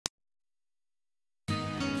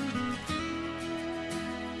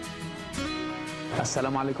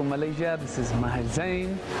Assalamu alaikum Malaysia, this is Maher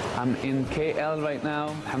Zain. I'm in KL right now.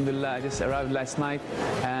 Alhamdulillah, I just arrived last night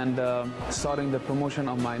and starting the promotion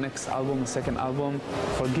of my next album, the second album,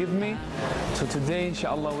 Forgive Me. So today,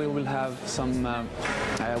 inshallah, we will have some,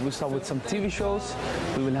 we'll start with some TV shows.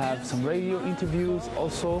 We will have some radio interviews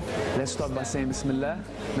also. Let's start by saying Bismillah.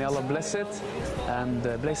 May Allah bless it and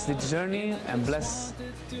bless the journey and bless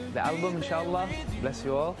the album, inshallah. Bless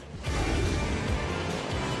you all.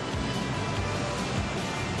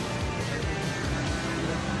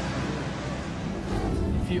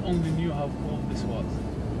 If you only knew how cold this was.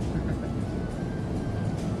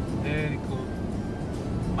 Very cold.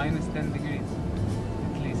 Minus 10 degrees,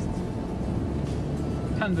 at least.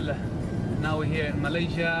 Alhamdulillah. Now we're here in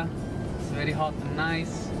Malaysia. It's very hot and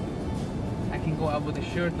nice. I can go out with a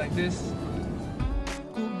shirt like this.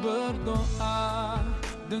 Ku berdoa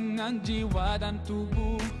dengan jiwa dan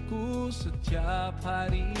tubuhku setiap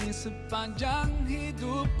hari sepanjang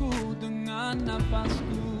hidupku dengan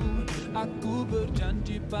nafasku. Aku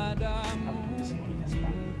berjanji padamu,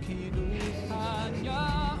 hidup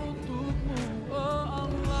hanya untukmu, oh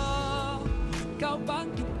Allah. Kau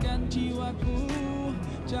bangkitkan jiwaku,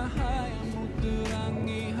 cahayamu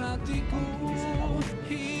terangi hatiku.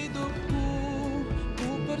 Hidupku, ku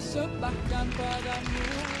persembahkan padamu.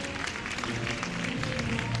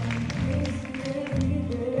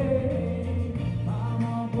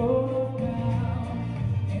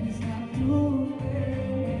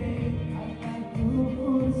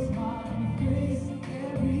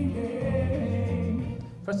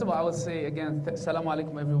 First of all, I would say again, Assalamu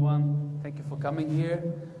alaikum everyone. Thank you for coming here.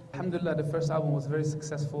 Alhamdulillah, the first album was very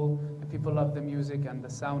successful and people loved the music and the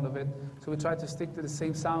sound of it. So we tried to stick to the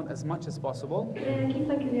same sound as much as possible.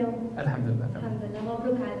 كيفك اليوم؟ Alhamdulillah. Alhamdulillah,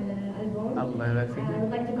 مبروك على الألبوم. Allah يبارك فيك. I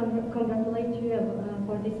would like to congratulate you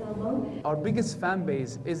for this album. Our biggest fan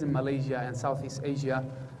base is in Malaysia and Southeast Asia.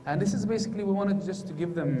 And this is basically, we wanted just to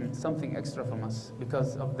give them something extra from us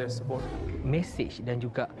because of their support. Message dan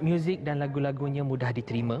juga music dan lagu-lagunya mudah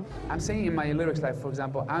diterima. I'm saying in my lyrics, like for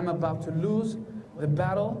example, I'm about to lose the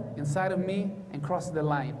battle inside of me and cross the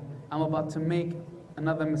line. I'm about to make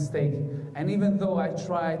another mistake. And even though I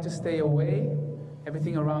try to stay away,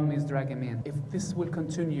 everything around me is dragging me in. If this will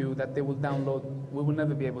continue, that they will download, we will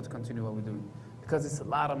never be able to continue what we're doing. Because it's a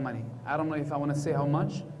lot of money. I don't know if I want to say how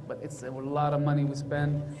much, but it's a lot of money we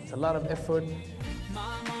spend. It's a lot of effort.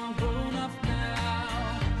 Mama grown up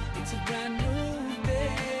now, it's a brand new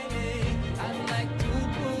day. I'd like to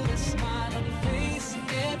put a smile on your face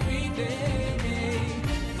every day.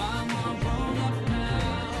 Mama grown up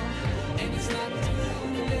now, and it's not too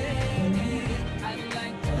late. I'd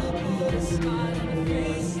like to put a smile on your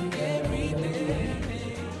face every day.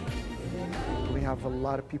 We have a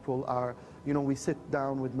lot of people we sit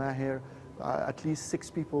down with Maher, at least 6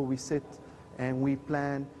 people we sit and we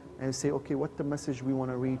plan and say, okay, what the message we want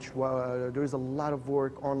to reach. There's a lot of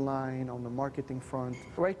work online on the marketing front.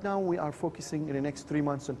 Right now we are focusing in the next 3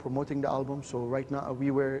 months on promoting the album. So right now we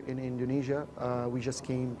were in Indonesia. We just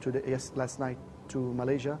came last night to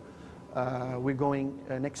Malaysia. We're going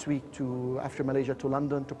next week after Malaysia to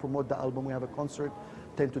London to promote the album. We have a concert,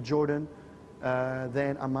 then to Jordan,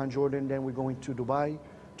 then Amman, Jordan, then we're going to Dubai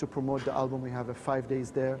to promote the album. We have 5 days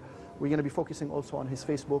there. We're going to be focusing also on his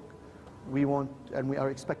Facebook. We are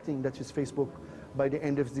expecting that his Facebook, by the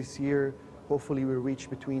end of this year, hopefully will reach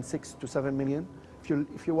between 6 to 7 million.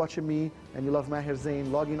 If you're watching me and you love Maher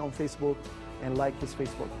Zain, log in on Facebook and like his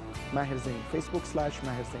Facebook. Maher Zain,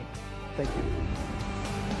 Facebook/Maher Zain. Thank you.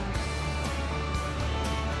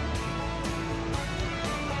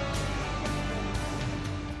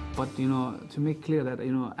 But to make clear that I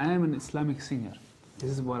am an Islamic singer. This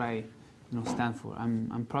is what I stand for.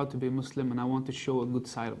 I'm proud to be a Muslim and I want to show a good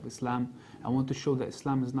side of Islam. I want to show that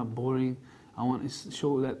Islam is not boring. I want to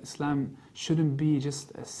show that Islam shouldn't be just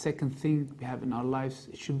a second thing we have in our lives.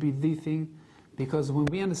 It should be the thing. Because when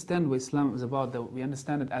we understand what Islam is about, that we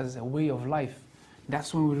understand it as a way of life,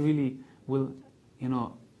 that's when we really will,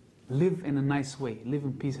 live in a nice way, live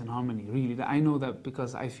in peace and harmony, really. I know that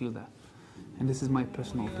because I feel that. And this is my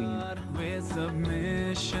personal opinion. With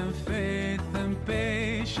submission, faith and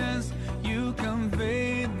patience, you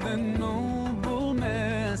conveyed the noble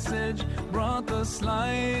message, brought us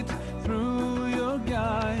light through your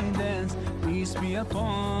guidance. Peace be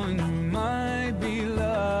upon you, my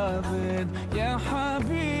beloved. Ya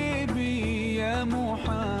Habibi, Ya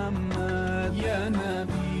Muhammad, Ya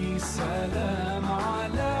Nabi, salam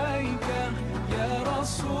alayka, Ya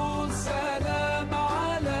Rasul, salam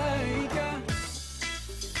alayka.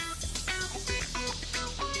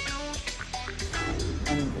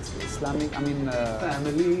 And it's Islamic,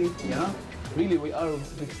 family, really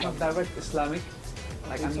it's not direct Islamic,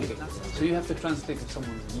 Like, I'm okay. So you have to translate if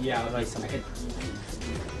someone. Yeah, right. Something.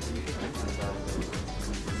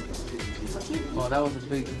 Oh, that was a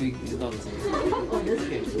big result.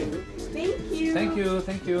 Thank you. Thank you,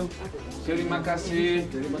 thank you. Terima kasih.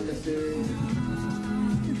 She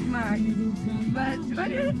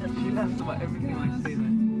laughs about everything I say,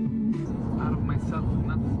 like, out of myself,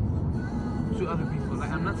 not to other people.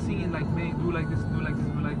 Like, I'm not singing like, "May do like this, do like this,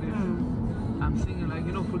 do like this." I'm singing like,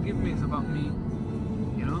 you know, forgive me is about me.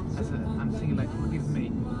 You know, I'm singing like, forgive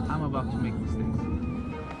me. I'm about to make mistakes.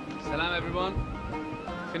 Salam, everyone.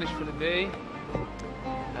 Finished for the day.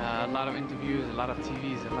 A lot of interviews, a lot of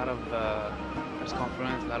TVs, a lot of press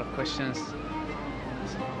conference, a lot of questions.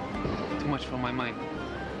 Too much for my mind.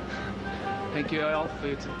 Thank you all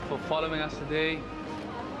for following us today.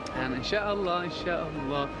 And inshallah,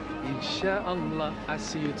 inshallah, inshallah, I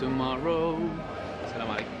see you tomorrow.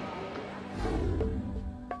 Assalamu alaikum.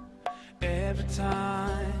 Every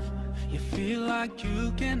time you feel like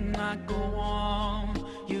you cannot go on,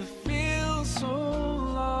 you feel so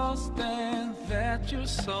lost and that you're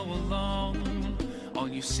so alone. All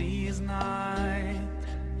you see is night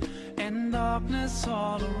and darkness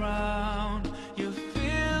all around. You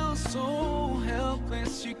feel so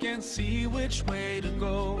helpless, you can't see which way to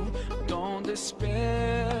go. Don't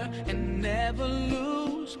despair and never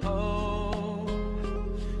lose hope,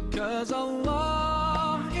 'cause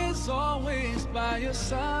Allah is always by your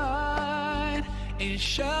side.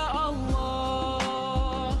 Insha'Allah,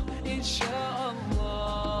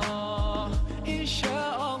 Insha'Allah,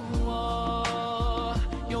 Insha'Allah,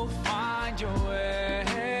 you'll find your way.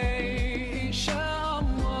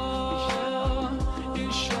 Insha'Allah,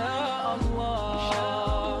 Insha'Allah,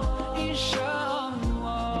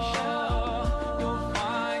 Insha'Allah, you'll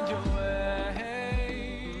find your way.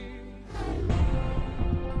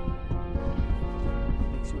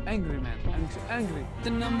 Makes you angry, man. Makes you angry. The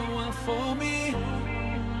number one for me,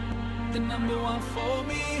 the number one for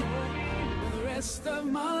me. For the rest of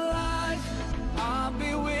my life, I'll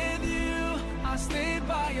be with you. I'll stay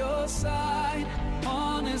by your side,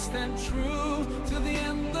 honest and true, to the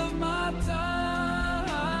end of my time.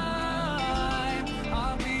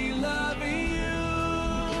 I'll be loving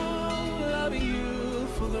you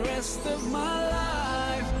for the rest of my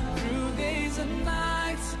life, through days and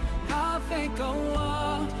nights. I'll thank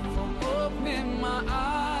Allah for opening my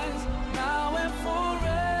eyes, now and forever.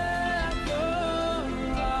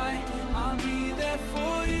 I'll be there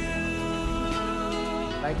for you.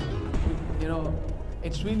 Like, you know,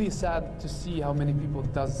 it's really sad to see how many people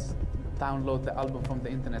does download the album from the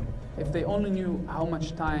internet. If they only knew how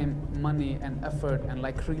much time, money, and effort, and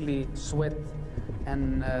like really sweat,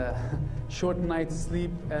 and short nights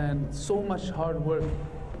sleep, and so much hard work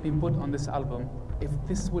being put on this album. If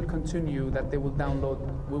this will continue, that they will download,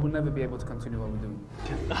 we will never be able to continue what we're doing.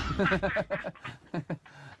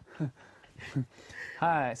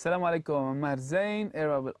 Hi, Assalamu alaikum. I'm Maher Zain.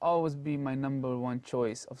 Era will always be my #1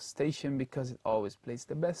 choice of station because it always plays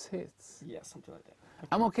the best hits. Yeah, something like that.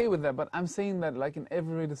 I'm okay with that, but I'm saying that like in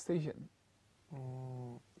every radio station.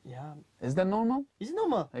 Yeah. Is that normal? It's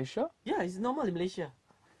normal. Are you sure? Yeah, it's normal in Malaysia.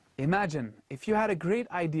 Imagine if you had a great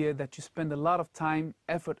idea that you spend a lot of time,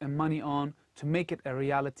 effort, and money on to make it a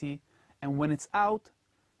reality, and when it's out,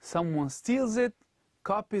 someone steals it,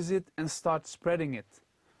 copies it, and starts spreading it.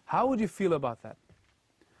 How would you feel about that?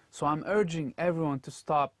 So I'm urging everyone to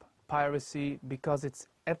stop piracy because it's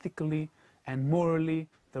ethically and morally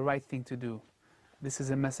the right thing to do. This is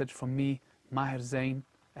a message from me, Maher Zain,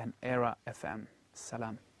 and Era FM.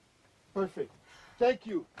 Salam. Perfect. Thank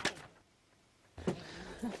you.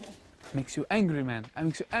 Makes you angry, man. It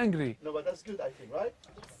makes you angry. No, but that's good, I think, right?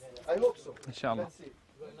 I hope so. Inshallah. Let's see.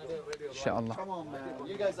 Inshallah. Come on, man.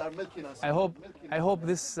 You guys are milking us. I hope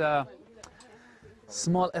this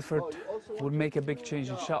small effort will make a big change,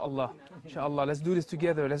 inshallah. Inshallah. Let's do this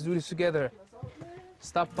together. Let's do this together.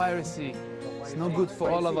 Stop piracy. It's no good for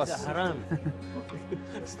all of us. Haram.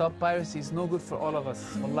 Stop piracy. It's no good for all of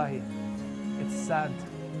us. Wallahi. It's sad.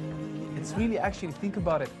 It's really, actually, think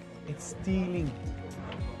about it. It's stealing.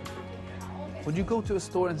 Would you go to a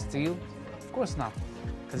store and steal? Of course not,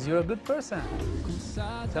 because you're a good person.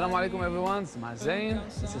 Assalamu alaikum, everyone. It's Maher Zain.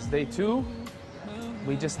 This is day 2.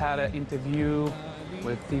 We just had an interview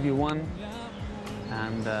with TV1,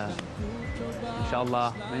 and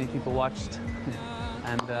inshallah, many people watched.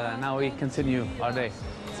 And now we continue our day.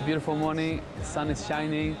 It's a beautiful morning. The sun is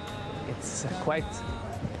shining. It's quite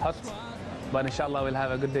hot, but inshallah, we'll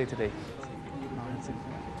have a good day today.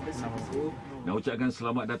 Nak ucapkan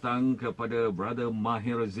selamat datang kepada brother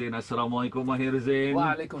Maher Zain. Assalamualaikum Maher Zain.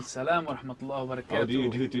 Waalaikumsalam warahmatullahi wabarakatuh. How do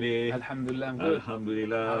you do today? Alhamdulillah, I'm good.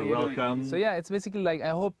 Alhamdulillah, How are you welcome. doing? So yeah, it's basically like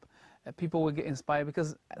I hope people will get inspired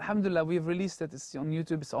because Alhamdulillah we've released it. It's on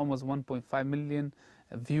YouTube. It's almost 1.5 million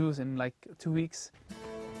views in like 2 weeks.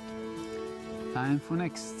 Time for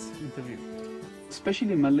next interview.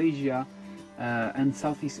 Especially Malaysia and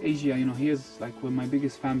Southeast Asia, you know, here's like where my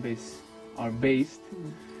biggest fan base are based.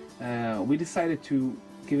 We decided to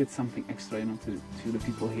give it something extra, you know, to the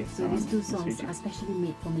people here. So these two this songs region. are specially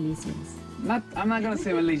made for Malaysians. I'm not gonna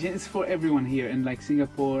say Malaysian. It's for everyone here in like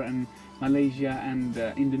Singapore and Malaysia and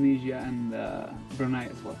Indonesia and Brunei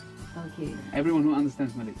as well. Okay. Everyone who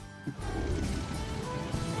understands Malay.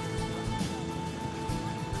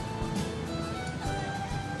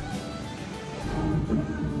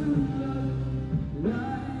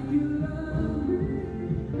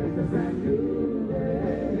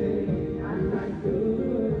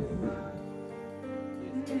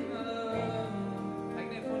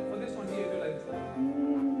 For this one here, do like this.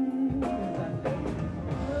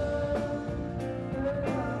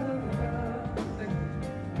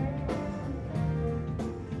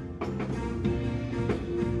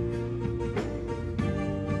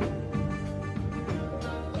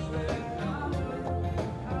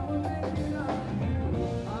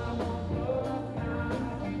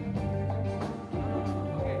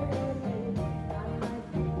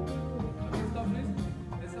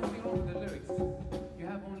 There's something wrong with the lyrics. You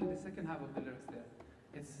have only the second half of the lyrics there.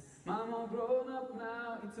 It's Mama grown up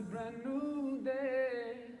now, it's a brand new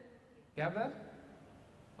day. You have that?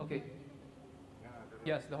 Okay.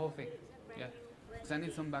 Yes, the whole thing. Yeah. Because I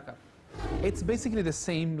need some backup. It's basically the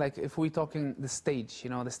same, like if we're talking the stage, you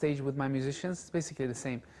know, the stage with my musicians, it's basically the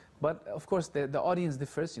same. But of course, the audience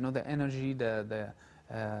differs, you know, the energy,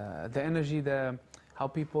 how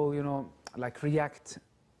people, you know, like react.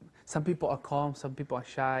 Some people are calm, some people are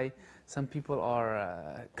shy, some people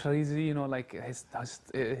are crazy, you know, like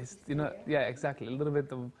you know, yeah, exactly. A little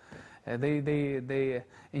bit of, they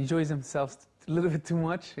enjoy themselves a little bit too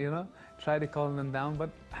much, you know. Try to calm them down,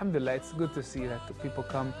 but alhamdulillah, it's good to see that people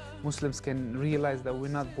come. Muslims can realize that we're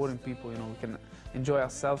not boring people, you know. We can enjoy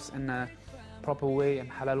ourselves in a proper way and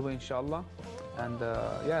halal way, inshallah. And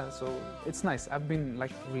yeah, so it's nice. I've been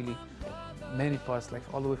like really many parts, like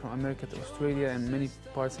all the way from America to Australia and many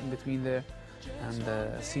parts in between there, and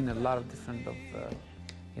seen a lot of different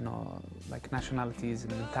you know, like nationalities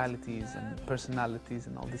and mentalities and personalities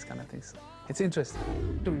and all these kind of things. It's interesting.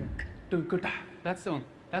 That's the one.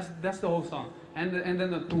 That's the whole song. And then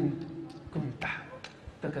the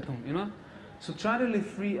you know. So try to live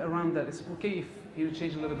free around that. It's okay if you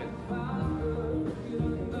change a little bit.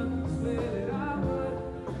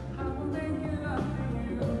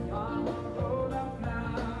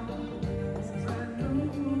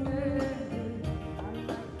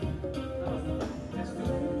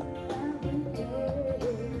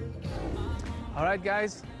 All right,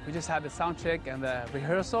 guys, we just had the sound check and the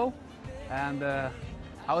rehearsal, and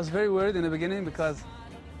I was very worried in the beginning because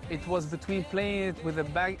it was between playing it with a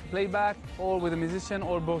playback or with a musician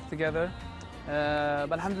or both together.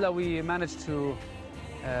 But alhamdulillah, we managed to,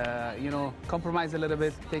 you know, compromise a little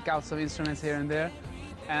bit, take out some instruments here and there,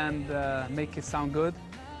 and make it sound good.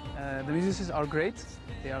 The musicians are great;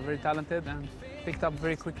 they are very talented and picked up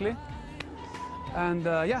very quickly. And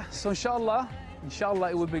yeah, so inshallah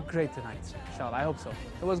it will be great tonight. Inshallah, I hope so.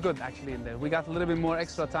 It was good actually in there. We got a little bit more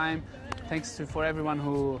extra time, thanks for everyone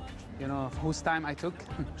who, you know, whose time I took.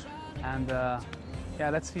 And yeah,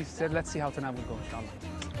 let's see how tonight will go. Inshallah.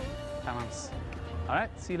 Tamam. All right,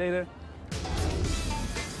 see you later.